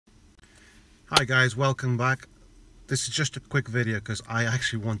Hi guys, welcome back. This is just a quick video because I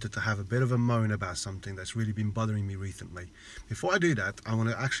actually wanted to have a bit of a moan about something that's really been bothering me recently. Before I do that, I want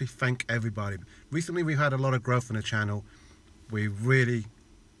to actually thank everybody. Recently we've had a lot of growth on the channel. We're really,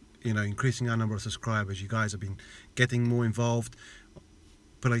 increasing our number of subscribers. You guys have been getting more involved,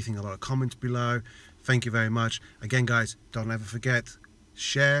 placing a lot of comments below. Thank you very much. Again guys, don't ever forget,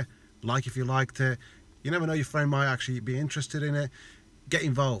 share, like if you liked it. You never know, your friend might actually be interested in it. Get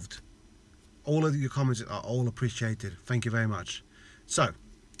involved. All of your comments are all appreciated. Thank you very much. So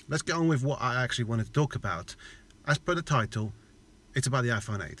let's get on with what I actually wanted to talk about. As per the title, it's about the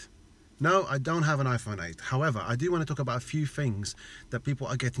iPhone 8. No, I don't have an iPhone 8. However, I do want to talk about a few things that people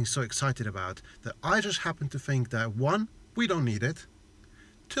are getting so excited about that I just happen to think that, one, we don't need it.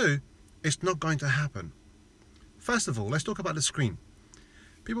 Two, it's not going to happen. First of all, let's talk about the screen.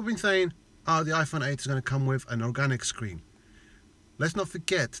 People have been saying, the iPhone 8 is going to come with an organic screen. Let's not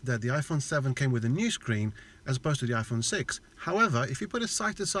forget that the iPhone 7 came with a new screen as opposed to the iPhone 6. However, if you put it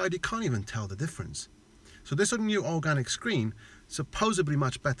side to side, you can't even tell the difference. So this new organic screen, supposedly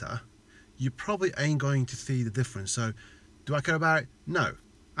much better, you probably ain't going to see the difference. So do I care about it? No.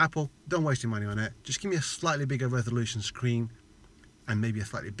 Apple, don't waste your money on it. Just give me a slightly bigger resolution screen and maybe a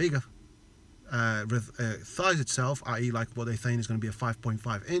slightly bigger size itself, i.e. like what they're saying is going to be a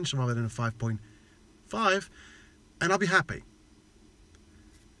 5.5 inch rather than a 5.5, and I'll be happy.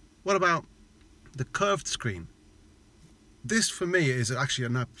 What about the curved screen? This for me is actually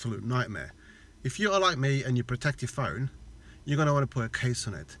an absolute nightmare. If you are like me and you protect your phone, you're going to want to put a case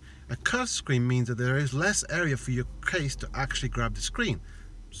on it. A curved screen means that there is less area for your case to actually grab the screen,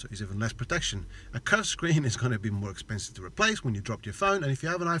 so it's even less protection. A curved screen is going to be more expensive to replace when you drop your phone, and if you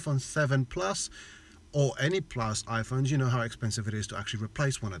have an iPhone 7 Plus or any Plus iPhones, you know how expensive it is to actually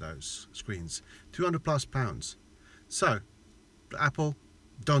replace one of those screens. £200+. So, Apple,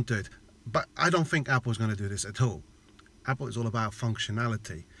 don't do it. But I don't think Apple's going to do this at all. Apple is all about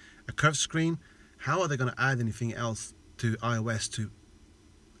functionality. A curved screen, how are they going to add anything else to iOS to,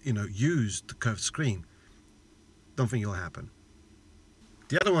 use the curved screen? Don't think it'll happen.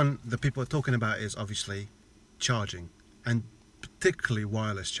 The other one that people are talking about is obviously charging, and particularly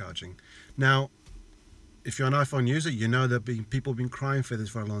wireless charging. Now, if you're an iPhone user, you know that people have been crying for this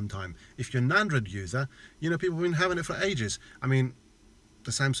for a long time. If you're an Android user, people have been having it for ages. I mean, the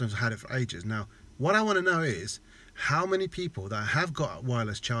Samsung's had it for ages. Now, what I want to know is how many people that have got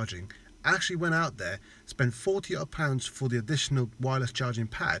wireless charging actually went out there, spent £40 for the additional wireless charging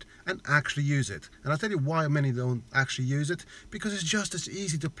pad and actually use it. And I'll tell you why many don't actually use it, because it's just as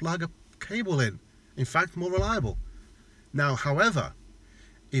easy to plug a cable in. In fact, more reliable. Now, however,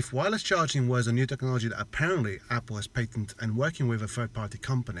 if wireless charging was a new technology that apparently Apple has patented and working with a third-party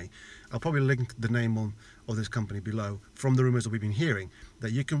company, I'll probably link the name of this company below from the rumors that we've been hearing,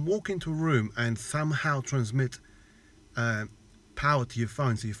 that you can walk into a room and somehow transmit power to your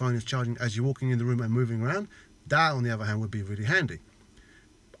phone, so your phone is charging as you're walking in the room and moving around. That, on the other hand, would be really handy.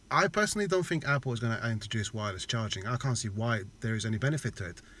 I personally don't think Apple is going to introduce wireless charging. I can't see why there is any benefit to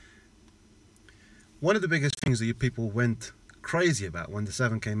it. One of the biggest things that you people went crazy about when the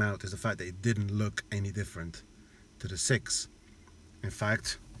 7 came out is the fact that it didn't look any different to the 6. In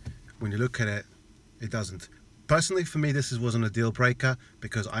fact, when you look at it, it doesn't. Personally, for me, this wasn't a deal breaker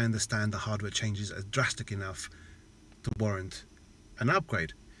because I understand the hardware changes are drastic enough to warrant an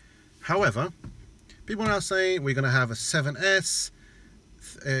upgrade. However, people are now saying we're going to have a 7S,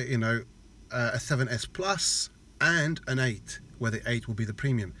 a 7S Plus and an 8, where the 8 will be the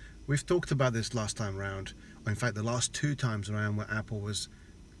premium. We've talked about this last time round, or in fact the last 2 times around, where Apple was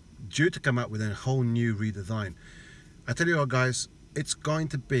due to come out with a whole new redesign. I tell you what guys, it's going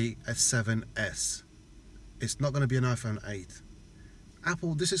to be a 7S. It's not going to be an iPhone 8.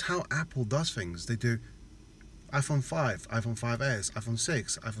 Apple, this is how Apple does things. They do iPhone 5, iPhone 5S, iPhone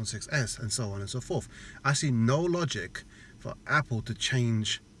 6, iPhone 6S, and so on and so forth. I see no logic for Apple to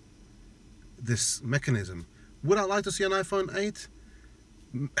change this mechanism. Would I like to see an iPhone 8?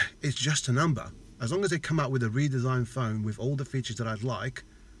 It's just a number. As long as they come out with a redesigned phone with all the features that I'd like,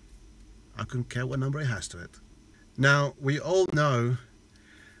 I couldn't care what number it has to it. Now, we all know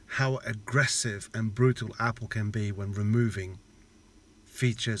how aggressive and brutal Apple can be when removing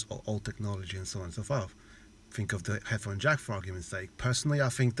features or old technology and so on and so forth. Think of the headphone jack, for argument's sake. Personally, I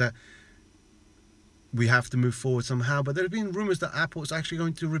think that we have to move forward somehow, but there have been rumors that Apple is actually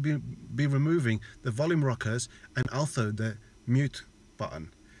going to be removing the volume rockers and also the mute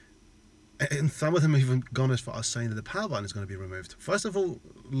button. And some of them have even gone as far as saying that the power button is going to be removed. First of all,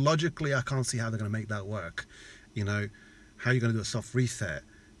 logically, I can't see how they're going to make that work. How are you going to do a soft reset?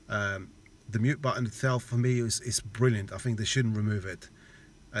 The mute button itself, for me, is brilliant. I think they shouldn't remove it.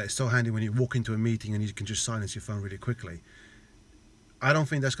 It's so handy when you walk into a meeting and you can just silence your phone really quickly. I don't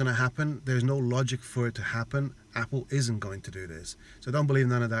think that's going to happen. There's no logic for it to happen. Apple isn't going to do this. So don't believe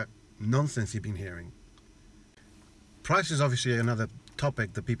none of that nonsense you've been hearing. Price is obviously another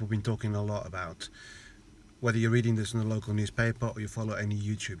topic that people have been talking a lot about. Whether you're reading this in the local newspaper or you follow any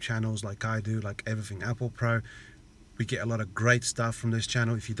YouTube channels like I do, like Everything Apple Pro, we get a lot of great stuff from this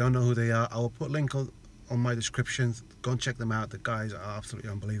channel. If you don't know who they are, I will put a link on my description. Go and check them out. The guys are absolutely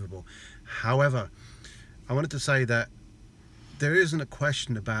unbelievable. However, I wanted to say that there isn't a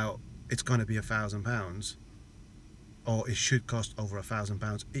question about it's going to be £1,000 or it should cost over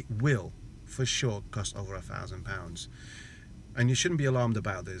 £1,000. It will, for sure, cost over £1,000. And you shouldn't be alarmed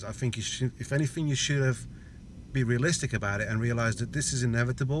about this. I think you should, if anything, you should have be realistic about it and realize that this is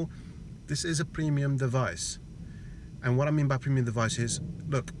inevitable. This is a premium device. And what I mean by premium device is,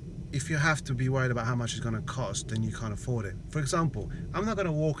 look, if you have to be worried about how much it's going to cost, then you can't afford it. For example, I'm not going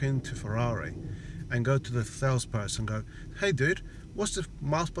to walk into Ferrari and go to the salesperson and go, hey dude, what's the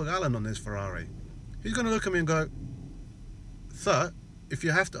miles per gallon on this Ferrari? He's going to look at me and go, sir, if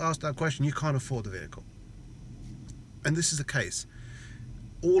you have to ask that question, you can't afford the vehicle. And this is the case.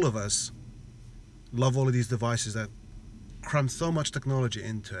 All of us love all of these devices that cram so much technology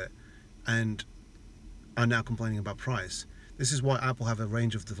into it and are now complaining about price. This is why Apple have a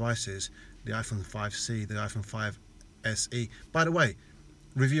range of devices, the iPhone 5C, the iPhone 5 SE. By the way,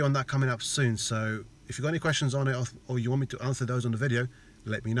 review on that coming up soon, so if you've got any questions on it or you want me to answer those on the video,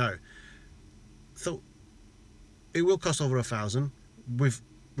 let me know. So it will cost over £1,000 with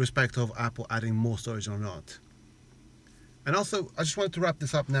respect of Apple adding more storage or not. And also, I just wanted to wrap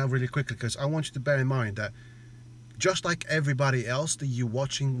this up now really quickly because I want you to bear in mind that just like everybody else that you're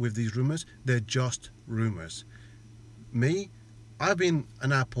watching with these rumors, they're just rumors. Me, I've been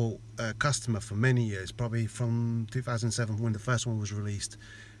an Apple customer for many years, probably from 2007 when the first one was released.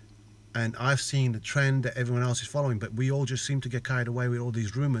 And I've seen the trend that everyone else is following, but we all just seem to get carried away with all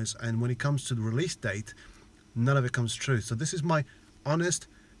these rumors. And when it comes to the release date, none of it comes true. So this is my honest,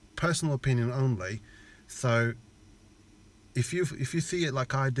 personal opinion only. So if you see it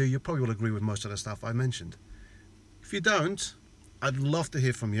like I do, you probably will agree with most of the stuff I mentioned. If you don't, I'd love to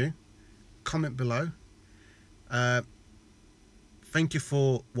hear from you. Comment below. Thank you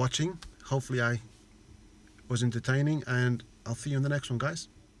for watching. Hopefully I was entertaining, and I'll see you in the next one, guys.